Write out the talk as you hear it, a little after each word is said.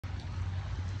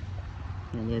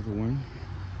Hello everyone,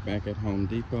 back at Home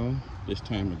Depot, this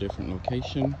time a different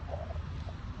location.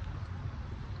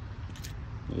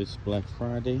 It's Black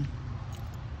Friday,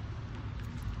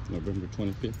 November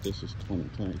 25th, this is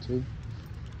 2022.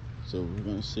 So we're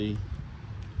going to see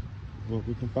what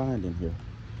we can find in here.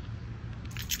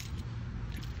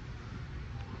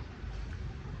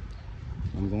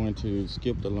 I'm going to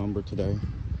skip the lumber today.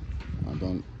 I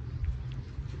don't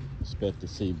expect to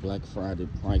see Black Friday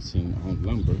pricing on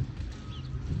lumber,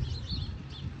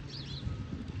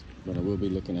 but I will be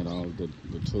looking at all the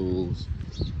tools,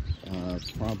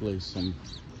 probably some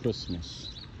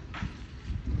Christmas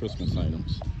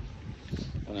items.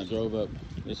 When I drove up,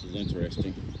 this is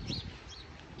interesting.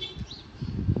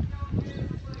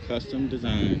 Custom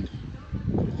designed,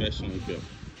 professionally built.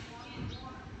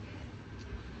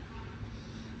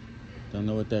 Don't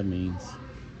know what that means.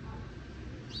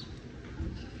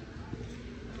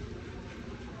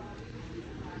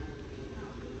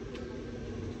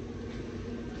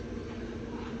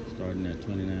 Starting at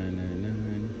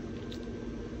 $29.99.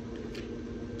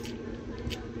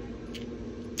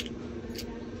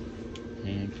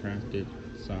 Handcrafted,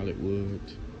 solid wood.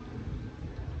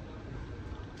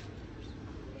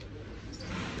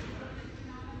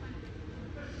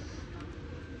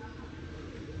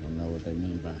 Don't know what they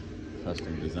mean by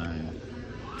custom design.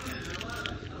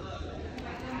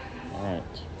 All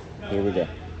right, here we go.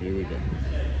 How you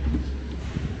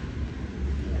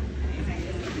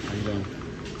doing?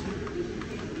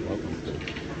 Welcome to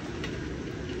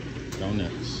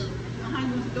Donuts.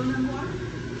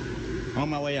 On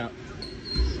my way out.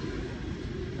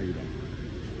 How you doing?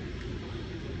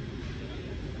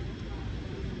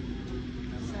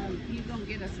 So you gonna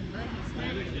get us some buttons?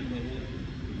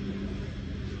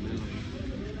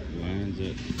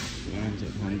 Lines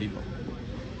at Home Depot.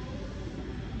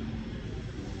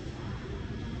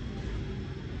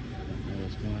 Don't know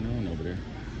what's going on over there.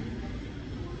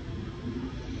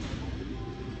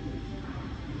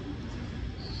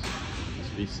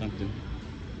 Must be something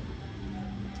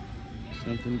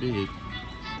big.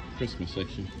 Christmas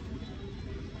section.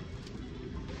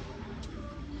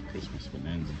 Christmas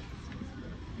bonanza.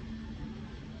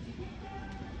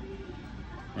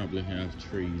 Probably have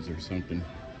trees or something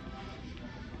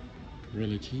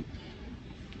really cheap.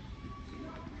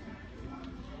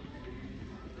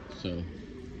 So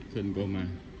couldn't go my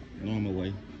normal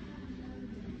way.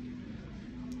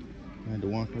 I had to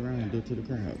walk around due to the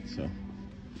crowd, so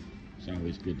it's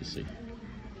always good to see.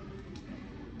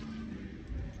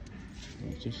 I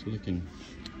was just looking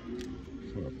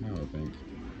for a power bank.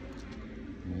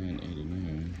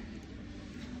 $9.89.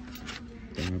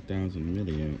 5,000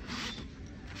 milliamps.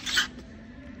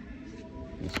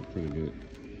 That's a pretty good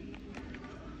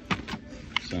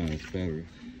size battery.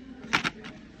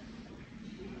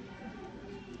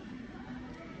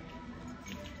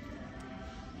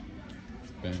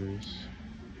 Batteries.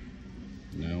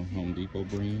 Now Home Depot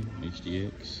brand,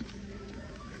 HDX.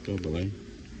 AA.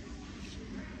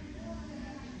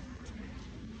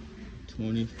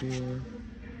 24.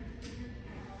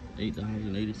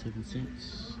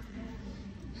 $8.87.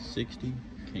 60.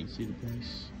 Can't see the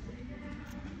price.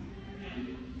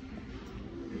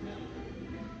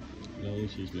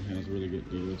 Lowe's usually has really good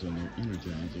deals on their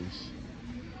energizers.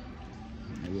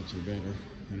 I don't know which are better.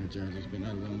 Energizer's been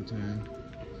out a long time.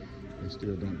 They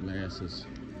still don't last as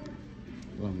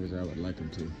long as I would like them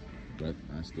to. But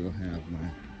I still have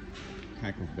my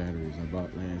pack of batteries I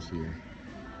bought last year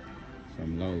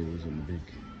from Lowe's in the big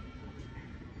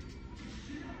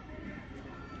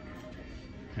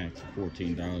packs for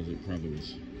 $14. It probably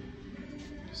was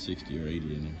 60 or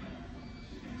 80 in them.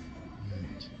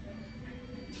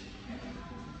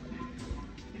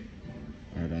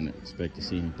 I don't expect to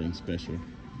see anything special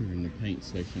here in the paint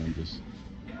section. I'm just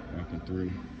walking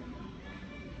through.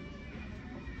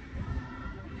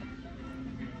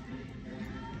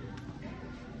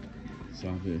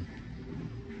 Saw the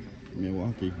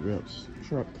Milwaukee Reps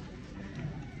truck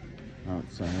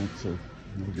outside, so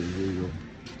maybe we will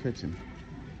catch him.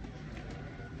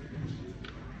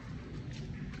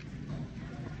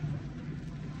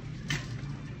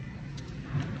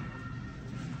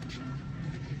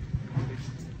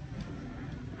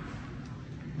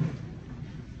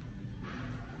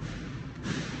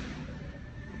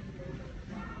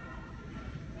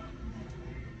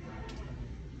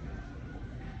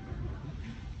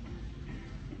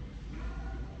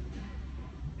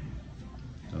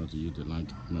 Those of you that like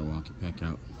Milwaukee pack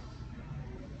out.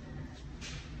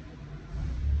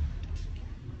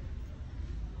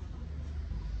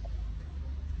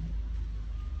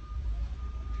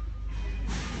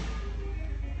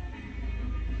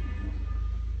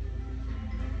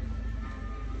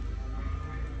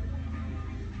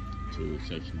 two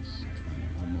sections.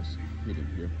 Almost hidden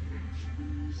here.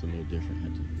 It's a little different.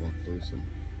 Had to walk through some,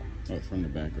 from the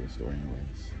back of the store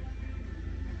anyways.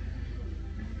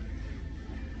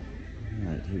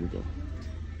 All right, here we go.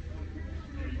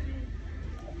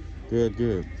 Good,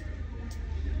 good.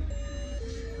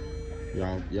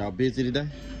 Y'all busy today?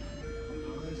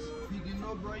 It's picking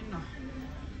up right now.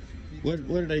 What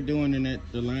are they doing in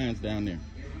the lines down there?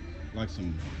 Like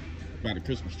by the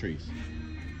Christmas trees.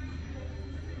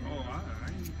 Oh, I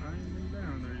ain't been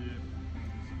down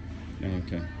there yet.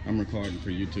 Okay, I'm recording for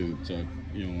YouTube, so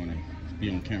you don't want to be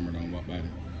on camera. Don't walk by the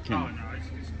camera. Oh, no,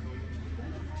 it's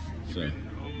cool. So. You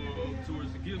been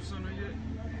towards the gift center yet?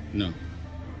 No.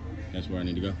 That's where I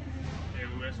need to go. Yeah,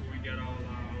 well, that's where we got all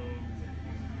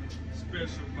our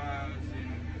special buys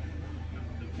and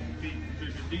the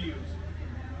bigger deals.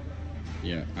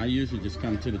 Yeah, I usually just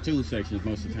come to the tool sections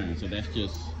most of the time, so that's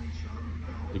just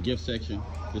the gift section.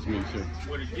 Just make sure.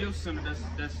 Well, the gift center,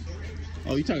 that's.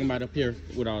 Oh, you talking about up here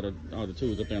with all the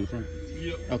tools up there in the front?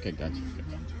 Yep. Okay, gotcha.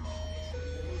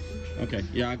 Okay,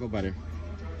 yeah, I'll go by there.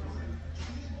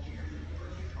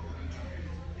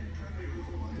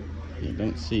 Yeah,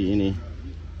 don't see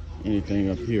anything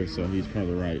up here, so he's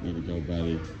probably right. Need to go by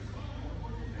the.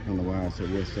 I don't know why I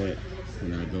said what's that.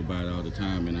 And I go by it all the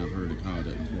time, and I've heard it called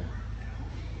that before.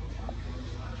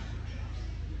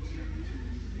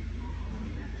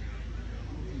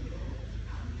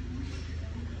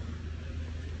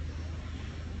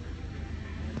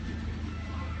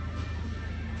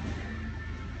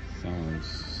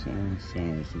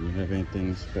 Sorry. Do we have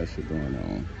anything special going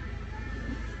on?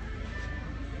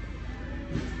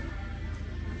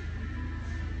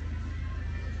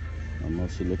 I'm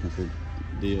mostly looking for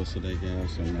deals today,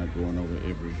 guys, so I'm not going over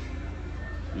every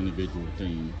individual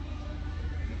thing.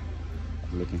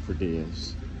 I'm looking for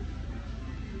deals.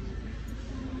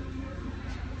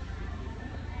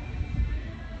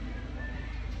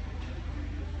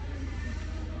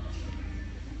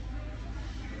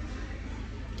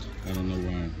 I don't know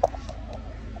why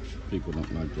people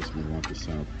don't like this Milwaukee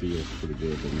South. Feels pretty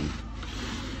good to me.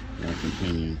 Rack and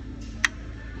pinion,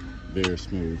 very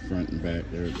smooth front and back.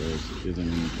 There isn't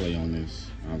any play on this.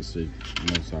 Obviously,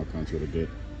 most saw comes with a good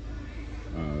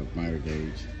miter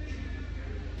gauge.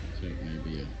 So it may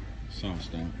be a soft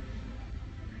stop,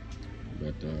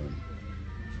 but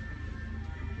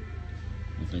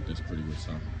I think that's pretty good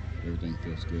saw. Everything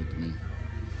feels good to me.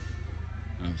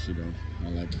 Obviously, though, I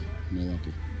like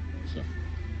Milwaukee. So,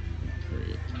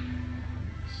 period.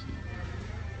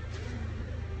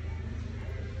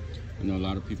 I know a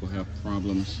lot of people have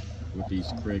problems with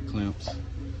these Craig clamps.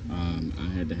 I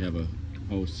had to have a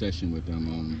whole session with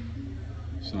them on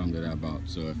some that I bought.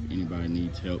 So if anybody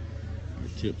needs help or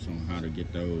tips on how to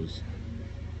get those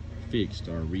fixed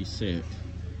or reset,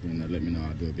 then let me know.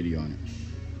 I'll do a video on it.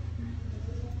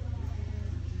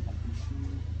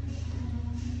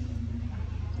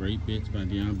 Great bits by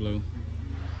Diablo.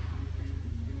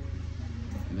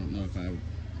 I don't know if I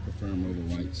prefer them over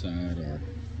white side or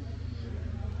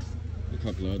a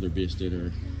couple of other bits that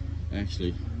are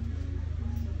actually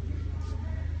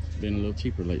been a little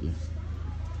cheaper lately.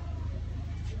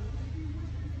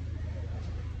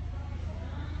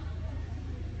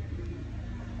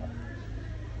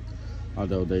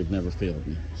 Although they've never failed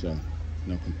me, so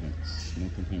no complaints. No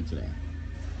complaints at all.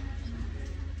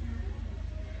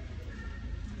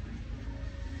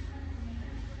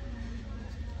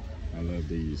 I love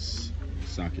these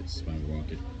sockets by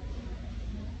Milwaukee.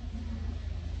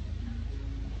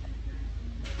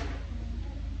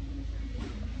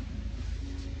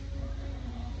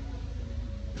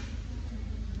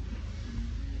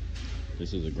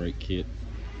 This is a great kit.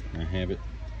 I have it.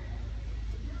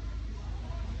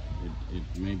 It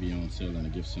may be on sale in a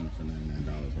gift center for $99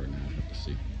 right now. I have to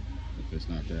see. If it's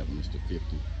not that one, it's the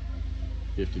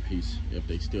 50 piece, if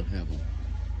they still have them.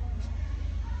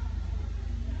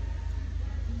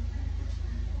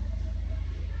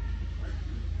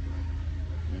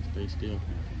 If they still have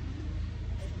them.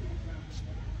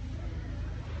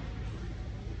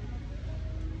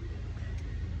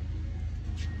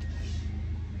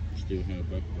 Still have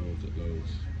buckles at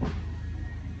Lowe's.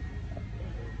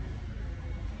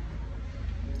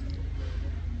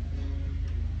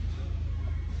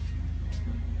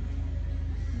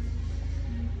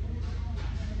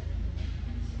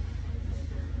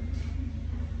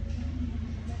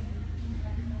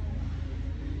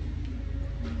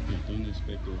 Don't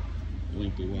expect a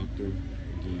lengthy walkthrough.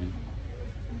 Again,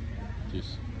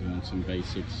 just doing some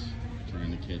basics,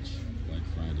 trying to catch Black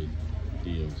Friday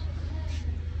deals.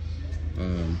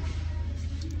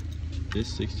 This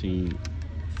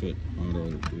 16-foot auto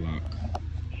lock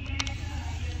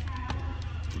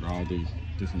with all the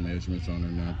different measurements on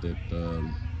it. Not that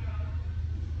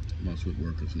most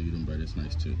woodworkers need them, but it's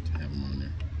nice to have them on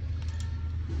there.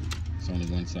 It's only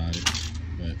one-sided,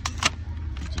 but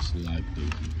I just like the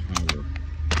power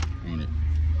on it.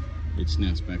 It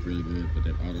snaps back really good, but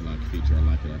that auto lock feature, I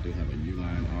like it. I do have a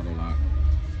U-line auto lock.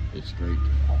 It's great.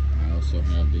 I also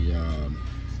have the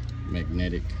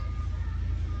magnetic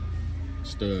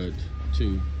stud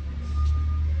too.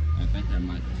 I think I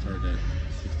might prefer that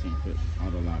 16-foot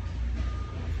auto lock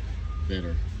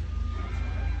better,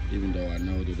 even though I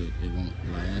know that it won't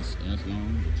last as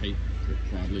long. The tape could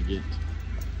probably get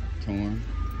torn,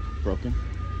 broken,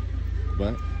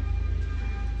 but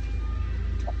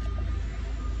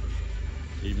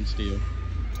even still,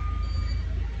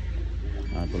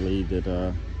 I believe that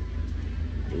I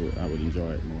would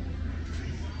enjoy it more.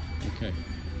 Okay,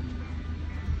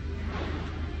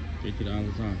 $50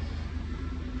 off.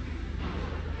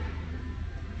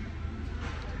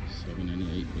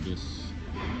 $7.98 for this.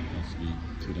 That's the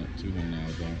 $200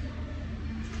 off.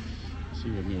 Let's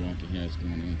see what Milwaukee has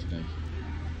going on today.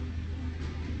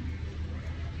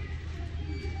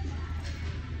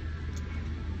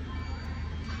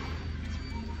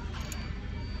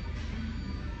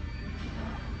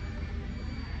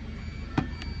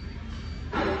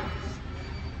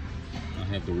 I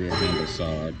have the rear handle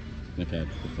sawed. I think I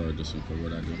prefer this one for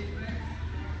what I do.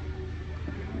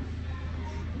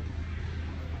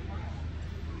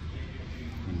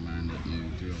 Don't mind that new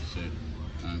drill set.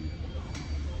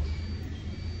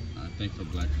 I think for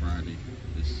Black Friday,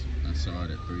 I saw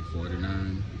it at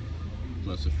 $349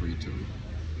 plus a free tool.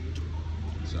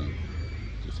 So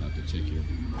just have to check your.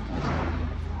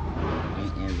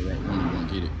 Don't order right when you won't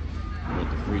get it. With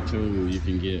the free tool, you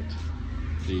can get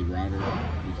the router,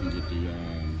 you can get the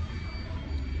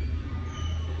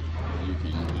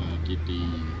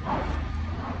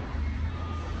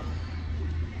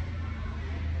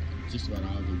just about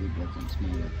all the woodworking,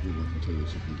 smaller woodworking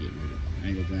tools you can get with it.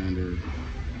 Angle grinder,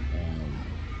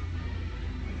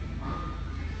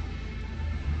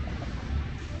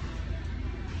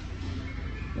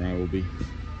 Ryobi.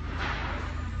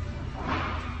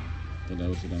 For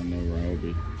those that don't know,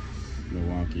 Ryobi,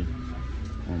 Milwaukee,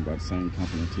 owned by the same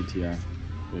company, TTI.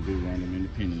 They do run them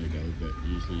independently though, but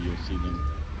usually you'll see them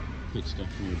put stuff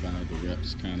nearby. The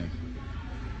reps kind of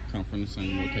come from the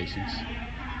same locations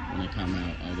when they come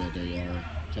out, although they are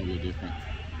totally different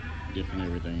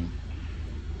everything.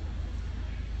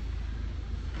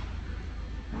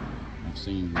 I've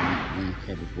seen one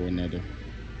cover for another,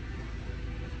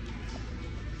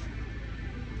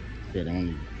 but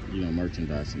only,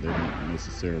 merchandise, and they don't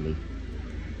necessarily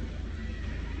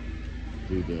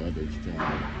do the other's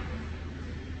job.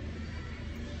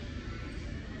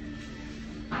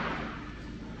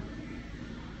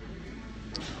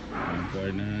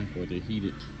 $149 for the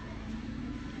heated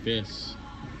vest.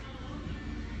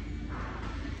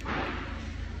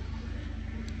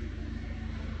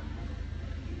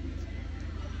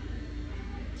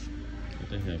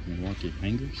 They have Milwaukee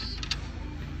hangers.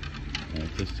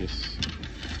 This just,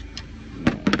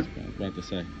 no, I was about to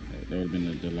say, that would have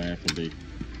been the laughable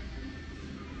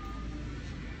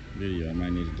video. I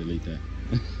might need to delete that.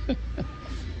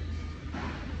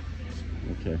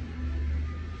 Okay.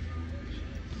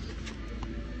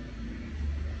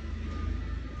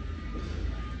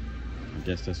 I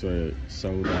guess that's what a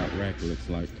sold out rack looks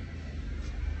like.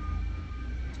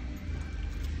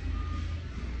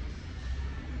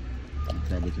 I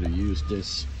probably could have used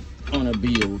this on a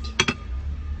build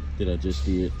that I just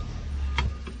did.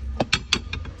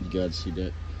 You gotta see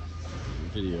that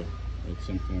video at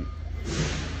some point.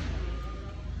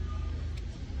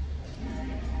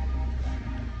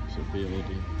 So be able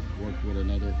to work with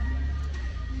another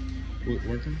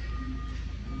woodworking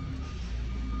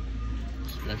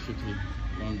specialty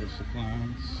lumber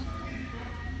supplies.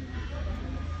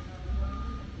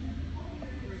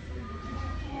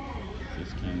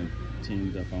 Just kind of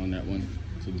teamed up on that one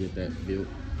to get that built.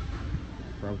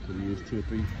 Probably could have used 2 or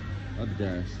 3 other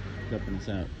guys helping us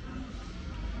out,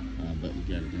 but we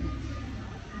got it done.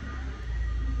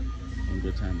 And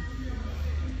good timing.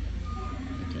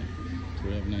 Okay,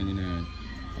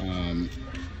 $12.99.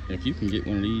 If you can get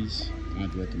one of these,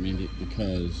 I'd recommend it,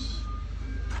 because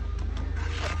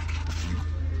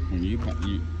when you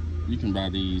can buy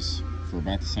these for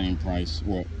about the same price,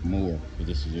 well, more, but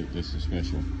this is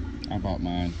special. I bought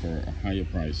mine for a higher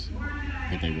price,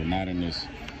 but they were not in this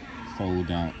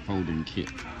folding kit.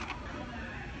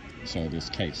 So this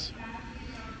case,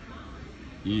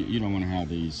 you don't want to have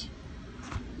these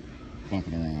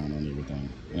bumping around on everything.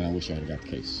 And I wish I had got the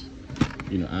case.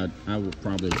 I would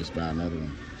probably just buy another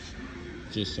one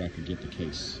just so I could get the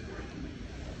case.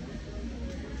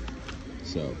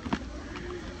 So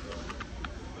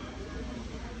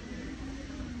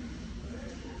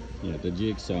yeah, the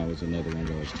jigsaw is another one of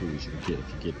those tools you can get if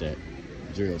you get that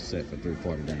drill set for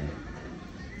 3/4 down.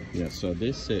 Yeah, so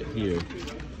this set here,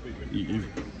 you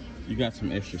got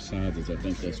some extra sizes. I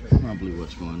think that's probably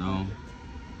what's going on.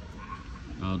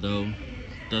 Although,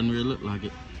 doesn't really look like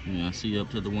it. Yeah, I see up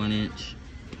to the 1 inch.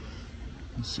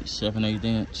 Let's see, 7/8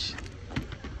 inch.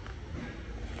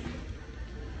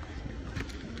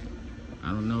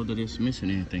 I don't know that it's missing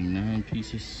anything. 9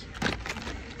 pieces.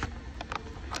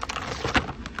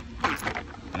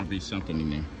 There'll be something in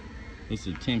there. This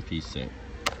is a 10-piece set.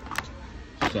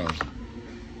 So,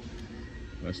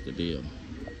 what's the deal?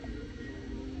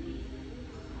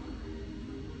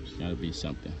 There's gotta be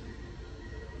something.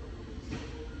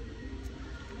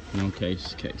 No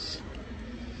case.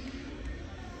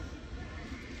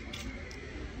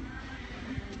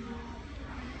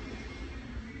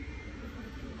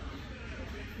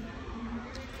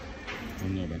 I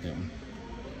don't know about that one,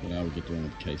 but I would get the one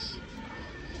with the case.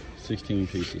 16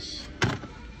 pieces,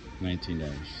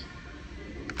 $19.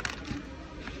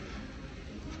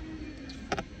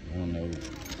 I don't know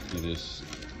that it's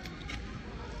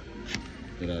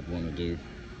that I'd want to do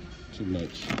too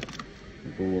much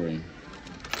boring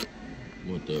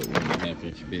with the 1.5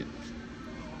 inch bit.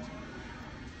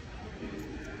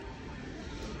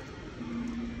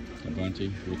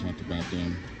 Bunty, we talked about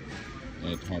them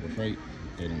at Harbor Freight.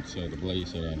 They don't sell the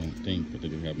blades there, I don't think, but they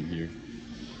do have them here.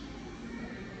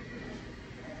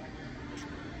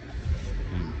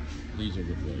 And these are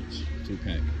good blades.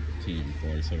 2-pack, 10,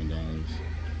 $47.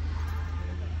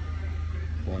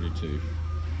 42.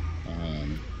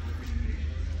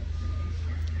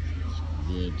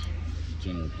 Good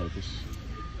general purpose.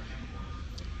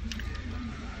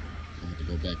 I have to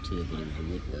go back to it, but it was a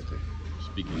woodworker.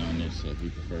 Speaking on this, we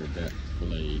preferred that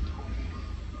blade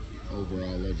over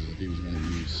all others if he was going to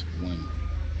use one.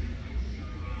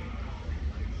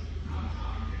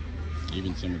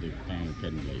 Even some of the finer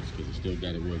cutting blades, because it still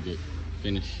got a real good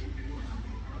finish.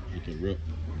 You can rip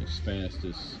as fast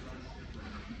as,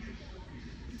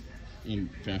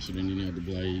 faster than any other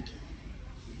blade.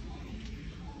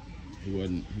 He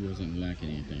wasn't lacking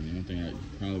anything. The only thing I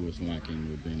probably was lacking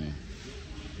would have been a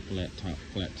flat top,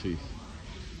 flat tooth.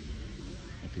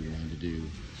 If he wanted to do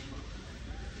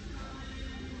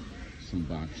some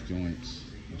box joints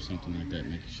or something like that,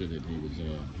 making sure that he was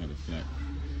had a flat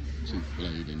tooth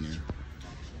blade in there.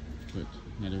 But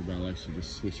not everybody likes to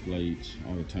just switch blades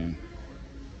all the time.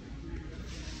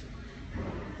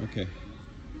 Okay,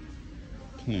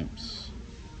 clamps.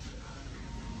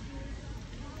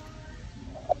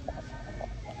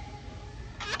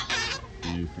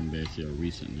 New from Bethel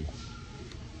recently.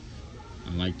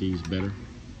 I like these better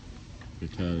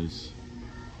because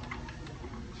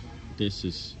this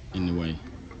is in the way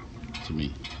to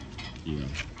me, you know,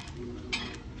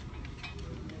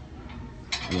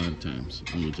 a lot of times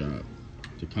on your job.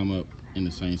 To come up in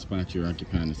the same spot, you're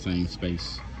occupying the same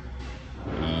space.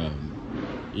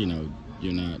 You know,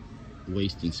 you're not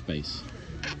wasting space.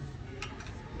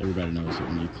 Everybody knows that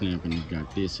when you're clamping, you've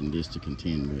got this and this to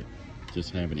contend with.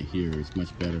 Just having it here is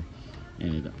much better,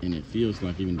 and it feels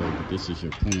like, even though this is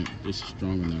your point, this is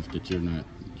strong enough that you're not.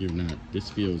 This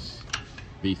feels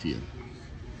beefier.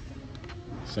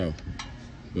 So,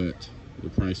 but the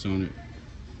price on it,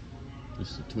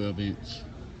 this is a 12-inch.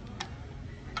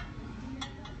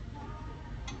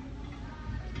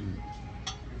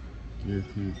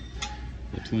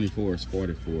 The 24 is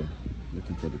 44.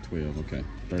 Looking for the 12. Okay,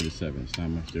 37. It's not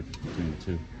much difference between the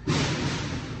two.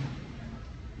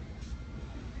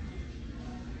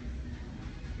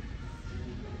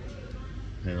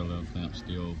 Parallel clamp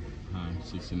steel, high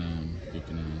 69,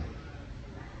 59.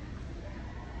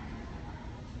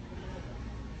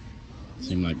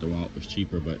 Seemed like the Walt was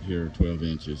cheaper, but here 12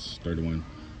 inches, 31.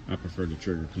 I prefer the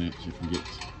trigger clamps. You can get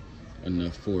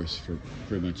enough force for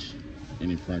pretty much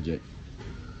any project.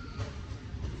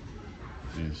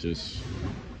 And it's just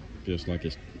feels like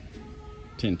it's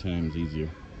 10 times easier.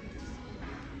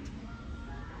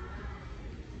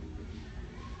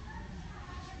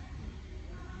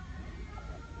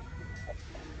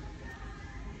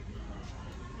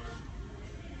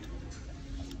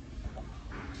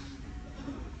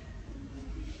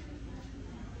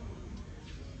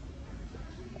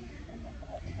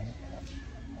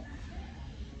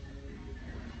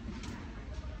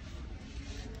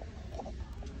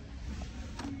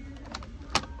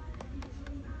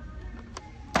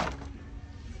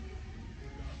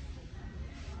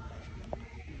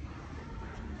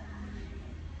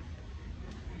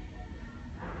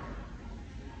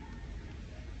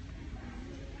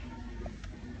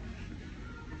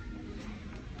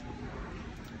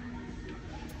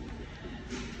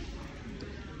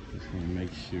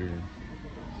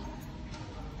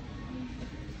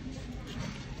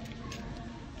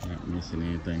 missing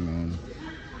anything on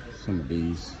some of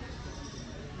these.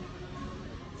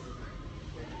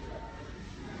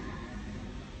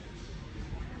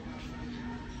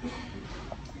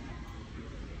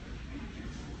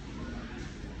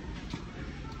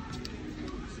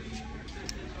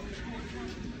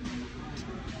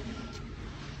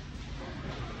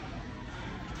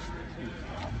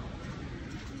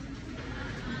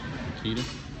 Makita,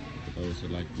 for those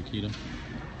that like Makita.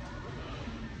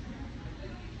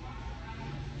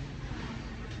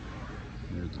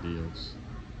 There's the deals.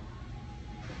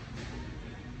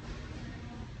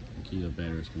 Makita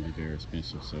batteries can be very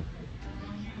expensive, so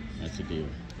that's a deal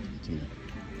to me.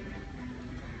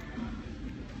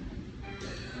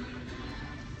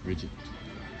 Rigid.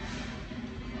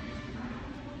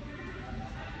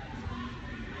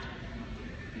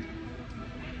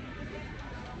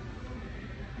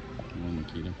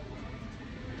 Makita.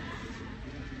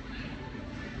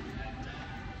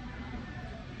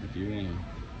 If you want to,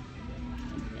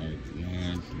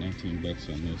 19 bucks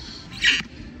on this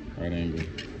right angle.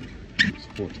 It's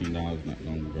 $14 not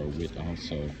long ago with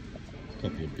also a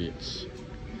couple of bits.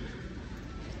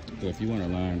 But if you want a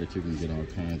line that you can get all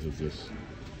kinds of just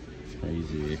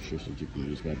crazy extras that you can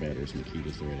use by batteries,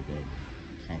 Makita's the way to go.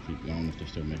 Coffee, I don't know if they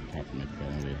still make a coffee maker, but I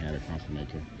know they had a coffee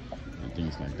maker and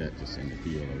things like that just in the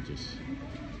field, or just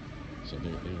so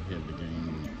they're ahead of the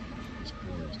game as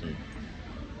far as their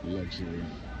luxury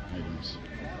items.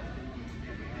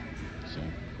 So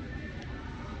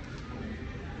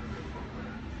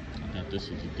I thought this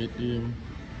was a good deal.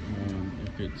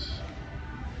 If it's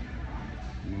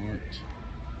marked,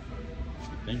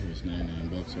 I think it was 99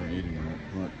 bucks or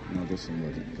 89. No, this one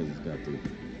wasn't, because it's got the,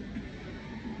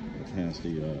 it has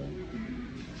the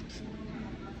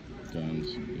guns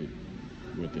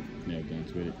with it, nail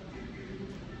guns with it.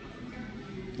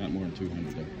 Not more than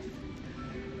 200 though.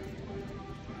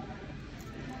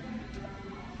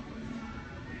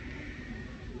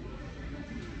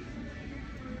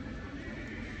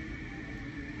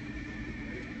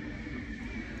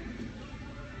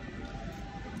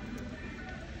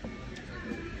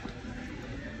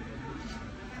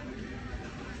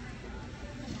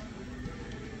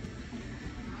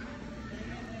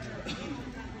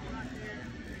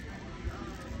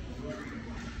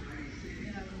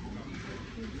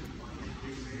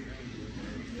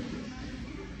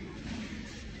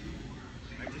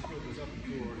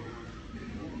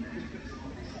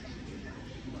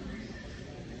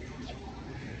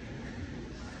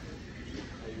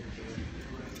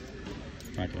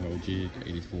 Pocket hole jig,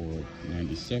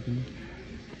 $84.97.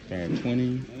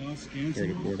 520,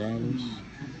 $34.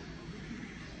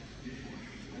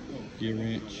 Gear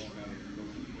wrench,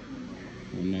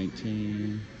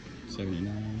 $119.79.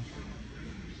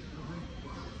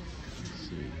 Let's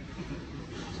see,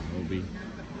 Hobie.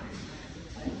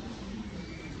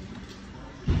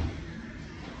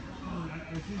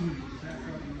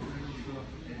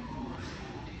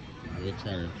 I will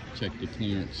try to check the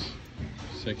clearance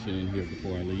section in here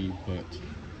before I leave, but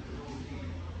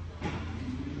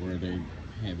where they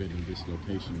have it in this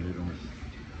location, they don't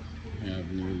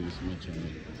have nearly as much on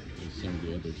it as some of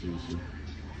the others usually.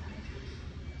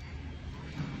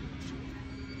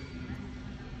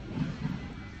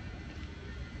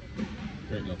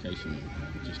 Great location,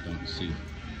 you just don't see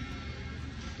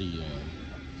the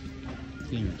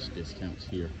clearance discounts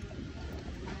here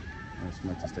as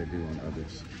much as they do on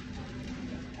others.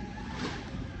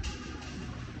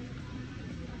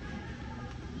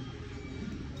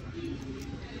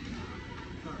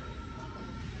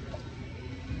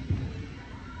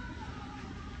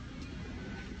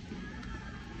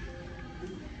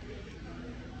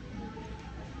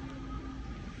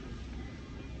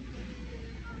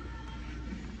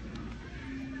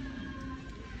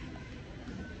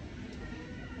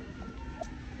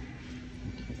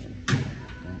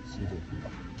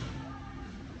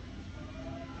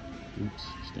 Oops,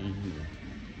 staying here.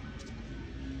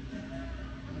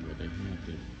 Where they have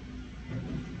it.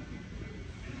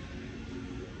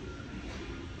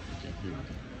 Okay, here we go.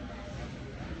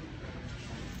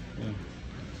 Well,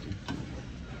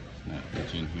 it's not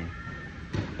much in here.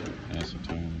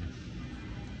 Acetone.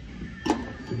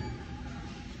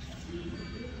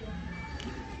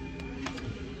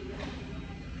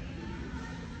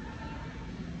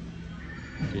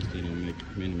 Just they don't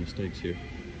make many mistakes here.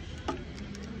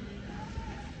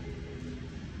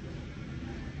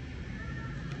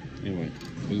 Anyway,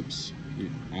 oops,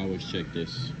 I always check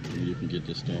this. You can get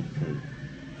this stuff for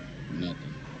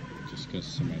nothing, just because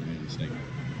somebody made a mistake.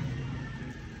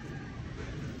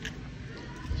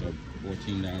 So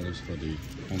 $14 for the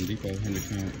Home Depot 100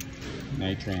 count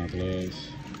nitrile gloves.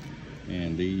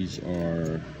 And these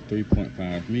are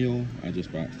 3.5 mil. I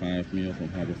just bought 5 mil from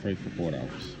Harbor Freight for $4.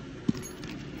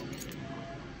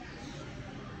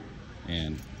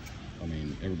 And I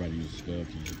mean, everybody uses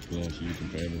gloves. You use gloves, you use them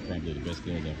forever. Probably the best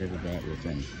gloves I've ever bought were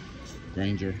from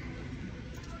Granger.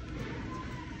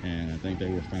 And I think they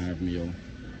were 5 mil.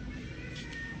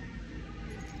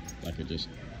 I could just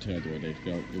tell the way they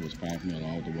felt. It was 5 mil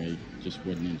all the way. Just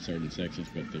wasn't in certain sections,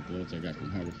 but the gloves I got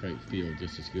from Harbor Freight feel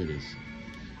just as good as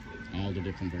all the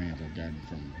different brands I've gotten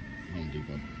from Home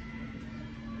Depot.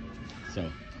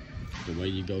 So, the way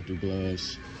you go through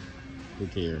gloves, who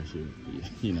cares?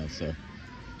 You know, so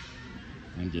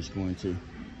I'm just going to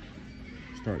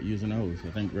start using those.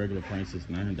 I think regular price is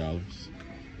 $9.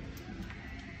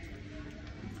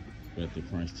 But the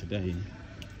price today,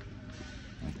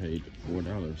 I paid $4.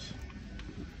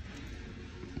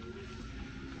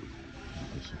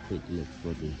 Just a quick look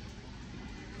for the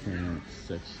clearance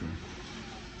section.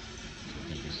 I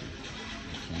think it's a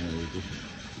entirely different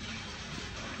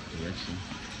direction.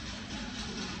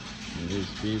 It is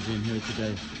busy in here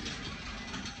today.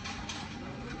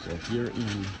 So if you're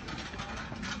in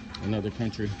another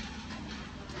country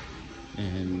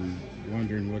and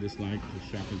wondering what it's like to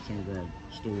shop in some of our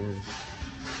stores,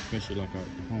 especially like our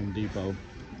Home Depot,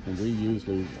 and I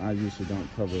usually don't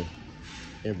cover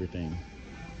everything.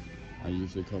 I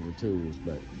usually cover tools,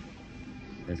 but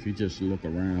if you just look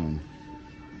around,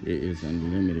 it is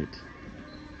unlimited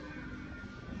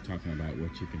talking about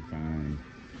what you can find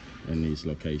in these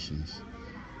locations.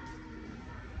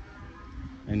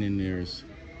 And then there's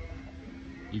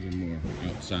even more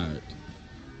outside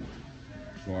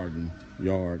garden,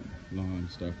 yard, lawn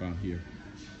stuff out here.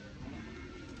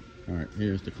 All right,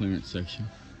 here's the clearance section.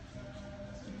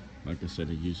 Like I said,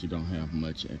 I usually don't have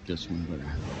much at this one, but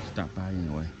I stopped by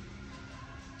anyway.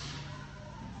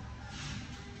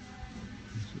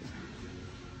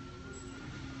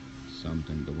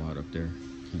 Something to watch up there.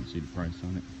 Can't see the price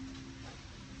on it.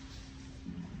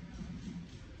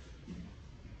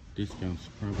 Discounts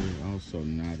probably also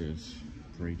not as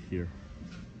great here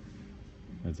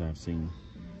as I've seen.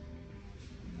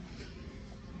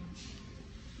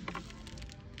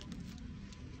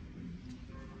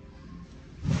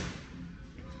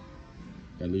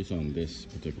 At least on this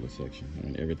particular section. I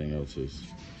mean, everything else is,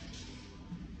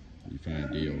 you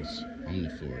find deals on the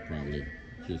floor probably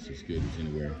just as good as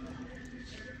anywhere.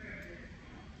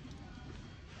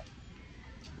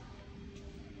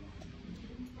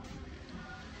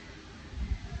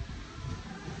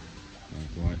 I'll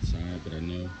go outside, but I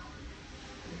know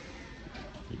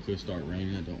it could start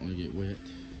raining. I don't want to get wet.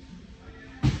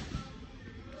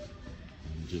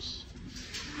 I'm just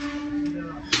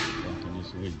walking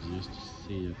this way just to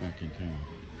see if I can kind of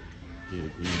get a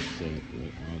glimpse at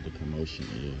what all the commotion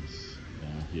is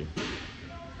down here.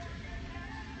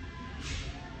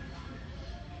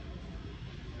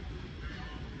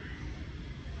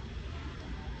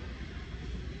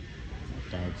 I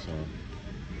thought I saw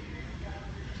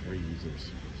trees or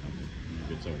something.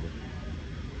 Maybe it's over.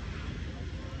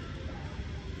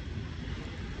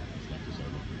 Looks like it's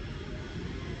over.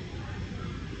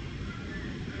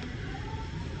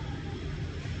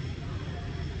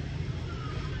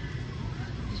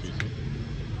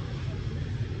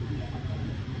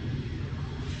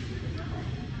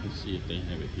 Let's see if they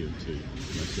have it here too.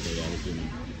 Yesterday I was in.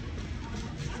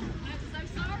 I'm so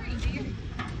sorry, dear.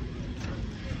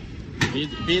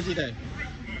 Busy day.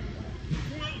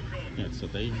 Yeah, so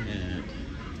they had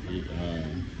the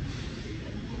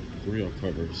grill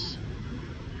covers.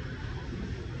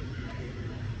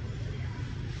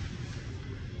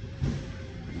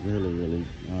 Really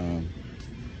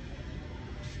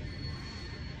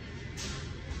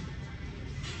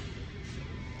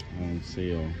on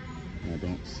sale. I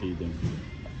don't see them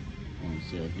on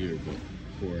sale here, but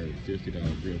for a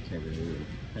 $50 grill cover, they were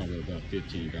probably about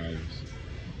 $15.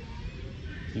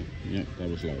 Yep, that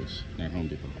was Lowe's, not Home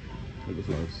Depot. It was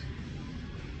Lowe's.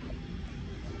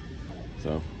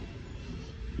 So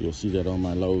you'll see that on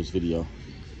my Lowe's video.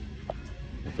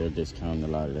 But they're discounting a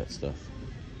lot of that stuff.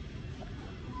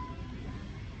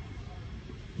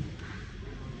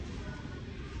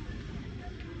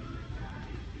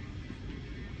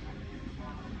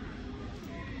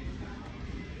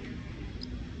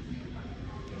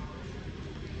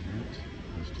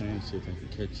 Trying to see if I can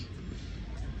catch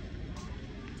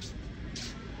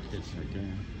that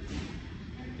guy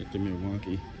at the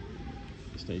Milwaukee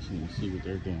station and see what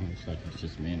they're doing. Looks like it's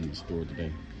just manning the store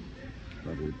today.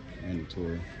 Probably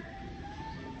mandatory.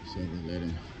 So we let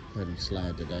him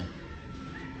slide today.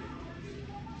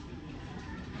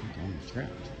 I think I'm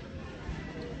trapped.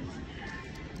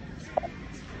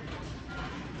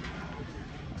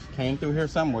 Came through here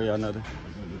some way or another.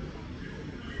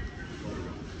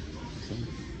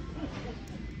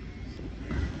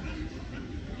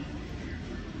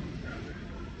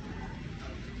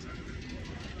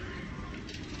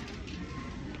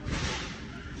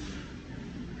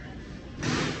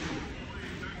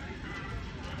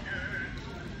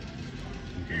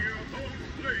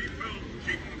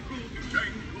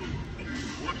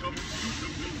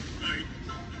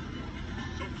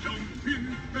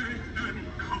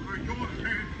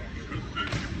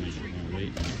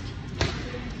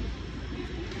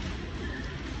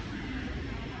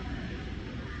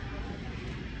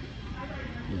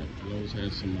 Lowe's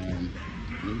has some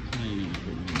new cleaning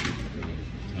equipment.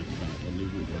 Talk about the new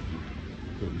woodworking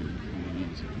equipment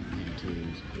and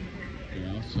tools. They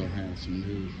also have some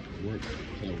new work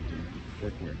clothing,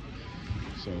 workwear.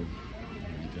 So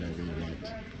that I really liked.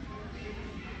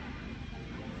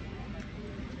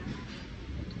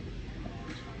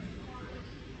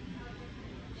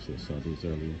 Should have saw these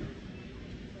earlier.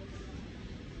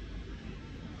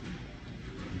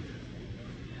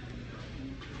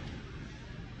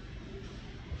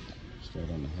 Start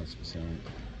on the husky side.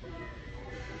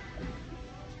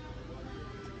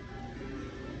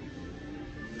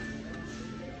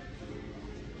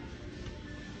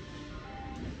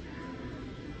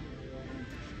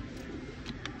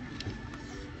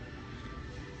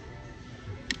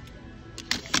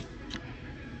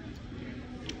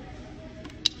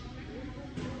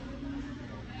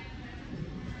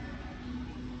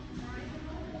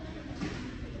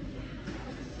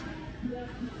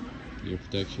 Ear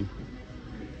protection.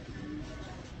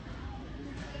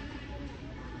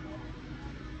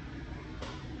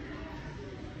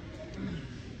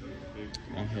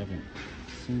 I haven't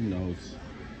seen those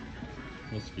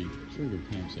husky trigger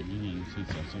pumps again since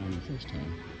I saw them the first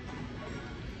time.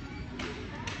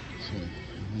 So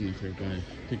I wonder if everybody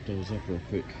picked those up real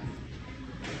quick.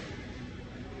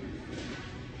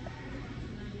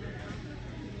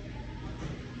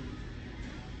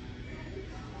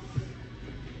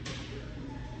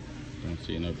 Don't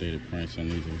see an updated price on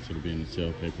these. It should be in the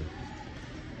sale paper.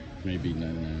 Maybe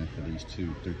 $99 for these three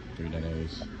of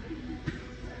those.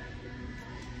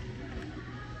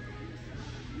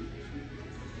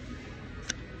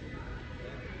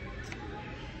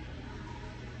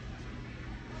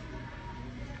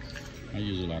 I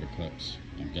use a lot of cups.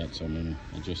 I've got so many.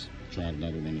 I just tried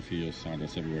another one in the field,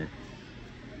 sawdust everywhere.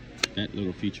 That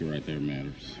little feature right there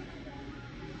matters.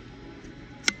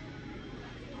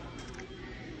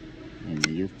 And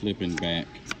when you're flipping back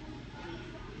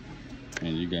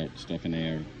and you got stuff in the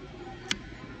air,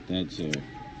 that's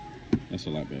a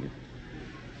lot better.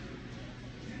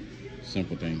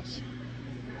 Simple things.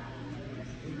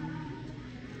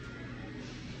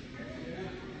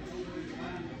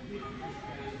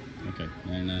 Okay,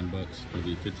 99 bucks for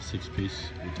the 56 piece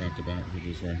we talked about, which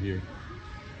is right here.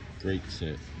 Great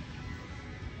set.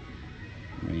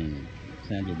 I mean,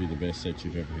 probably be the best set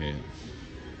you've ever had.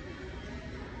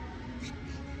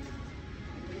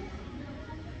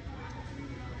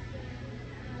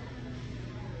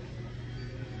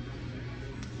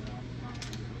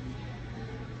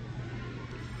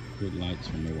 Good lights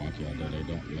from Milwaukee, although they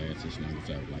don't last as long as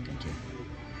I would like them to.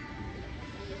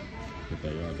 But they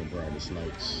are the brightest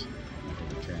lights I can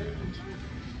return.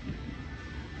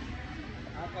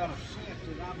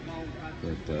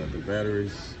 But the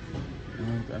batteries,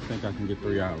 I think I can get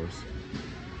 3 hours.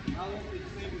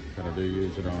 But I do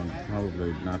use it on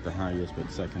probably not the highest,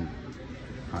 but second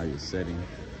highest setting.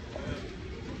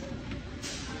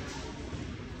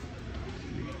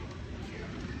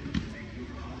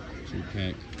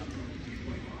 Two-pack.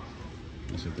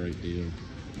 That's a great deal.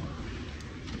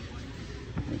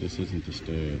 Well, this isn't the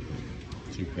stud.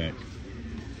 2-pack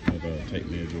of tape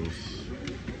measures.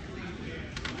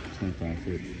 25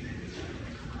 foot.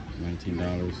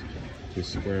 $19. This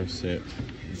square set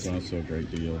is also a great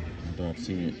deal. Although I've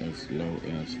seen it as low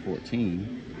as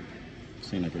 14. It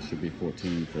seems like it should be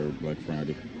 14 for Black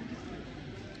Friday.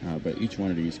 But each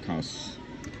one of these costs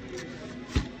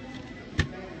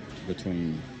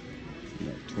between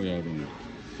 $12 and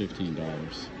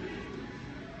 $15.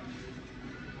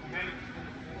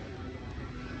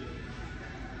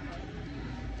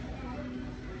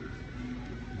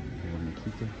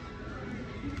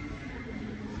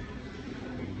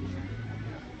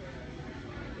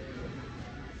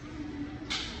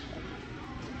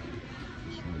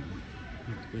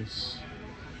 This.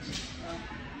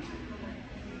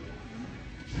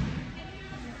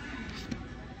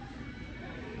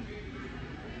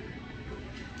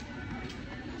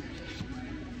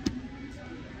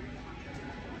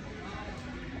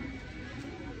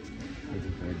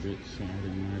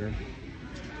 sliding ladder,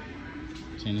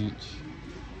 10-inch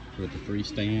with the free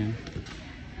stand,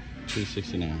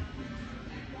 $269.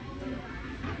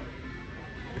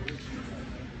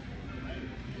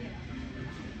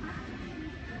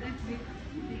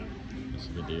 That's a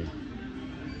good deal.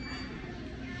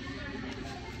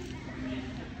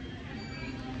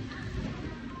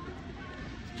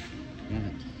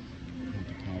 Alright, I have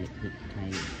to call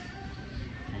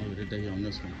it a day on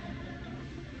this one.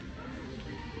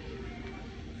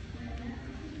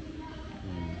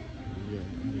 Yeah,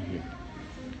 out of here.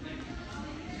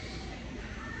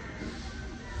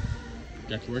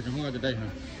 Got you working hard today,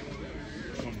 huh?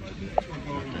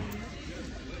 Okay.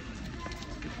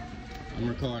 I'm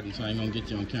recording, so I ain't gonna get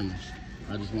you on camera.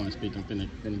 I just want to speak. I'm finna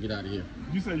get out of here.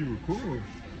 You say you record?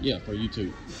 Yeah, for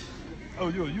YouTube. Oh,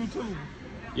 you're a YouTuber?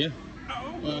 Yeah.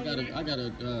 Oh, Well, I got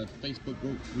a Facebook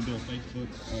group. We do a Facebook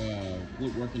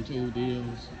woodworking tool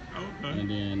deals, okay. and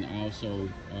then also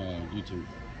YouTube.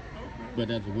 But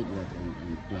as a woodworker,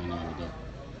 I'm doing all of that.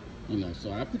 You know,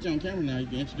 so I put you on camera now. You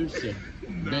can introduce yourself.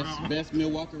 No. Best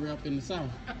Milwaukee rep in the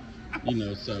South. You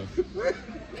know, so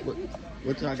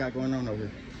what y'all got going on over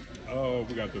here? Oh,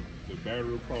 we got the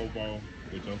battery pro ball,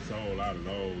 which I'm sold out of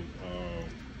those.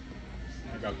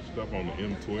 I got the stuff on the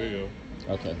M12.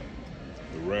 Okay.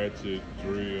 The ratchet,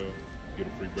 drill, get a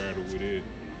free battery with it.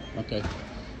 Okay.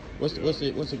 What's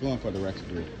it going for the ratchet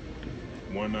drill?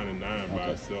 $199 by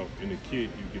itself. In the kit,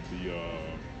 you get the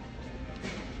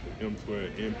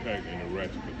M12 impact and the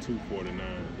ratchet for $249. Then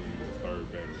you get a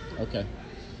third battery. Okay.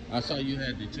 I saw you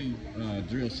had the two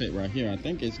drill set right here. I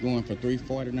think it's going for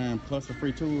 $349 plus a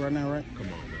free tool right now, right? Come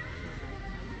on, man.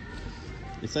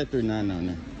 It said $399 on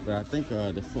there, but I think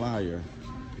the flyer,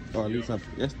 or at least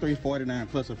that's $349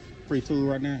 plus a free tool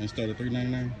right now instead of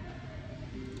 $399.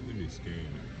 Let me scan it.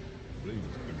 Please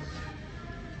scan it.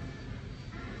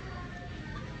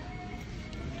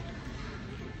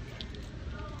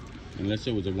 Unless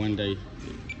it was a one-day.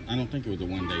 I don't think it was a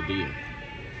one-day deal. Yeah,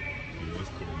 let's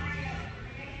put it on.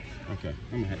 Okay,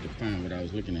 I'm gonna have to find what I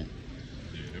was looking at.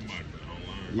 Yeah, it might have been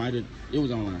online. It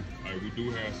was online. We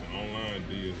do have some online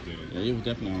deals that Yeah, it was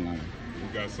definitely online.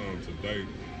 we got some today.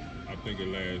 I think it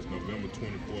lasts November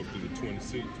 24th through the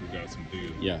 26th. We got some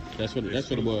deals. Yeah, that's what it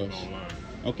was. Online.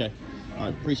 Okay. All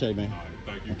right, appreciate it, man. All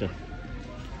right, thank you. Okay.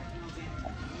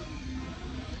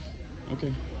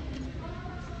 Okay.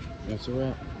 That's a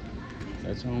wrap.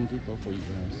 That's Home Depot for you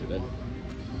guys today.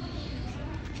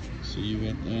 See you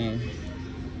at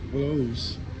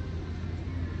Lowe's.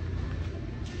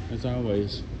 As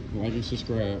always, like and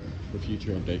subscribe for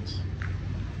future updates.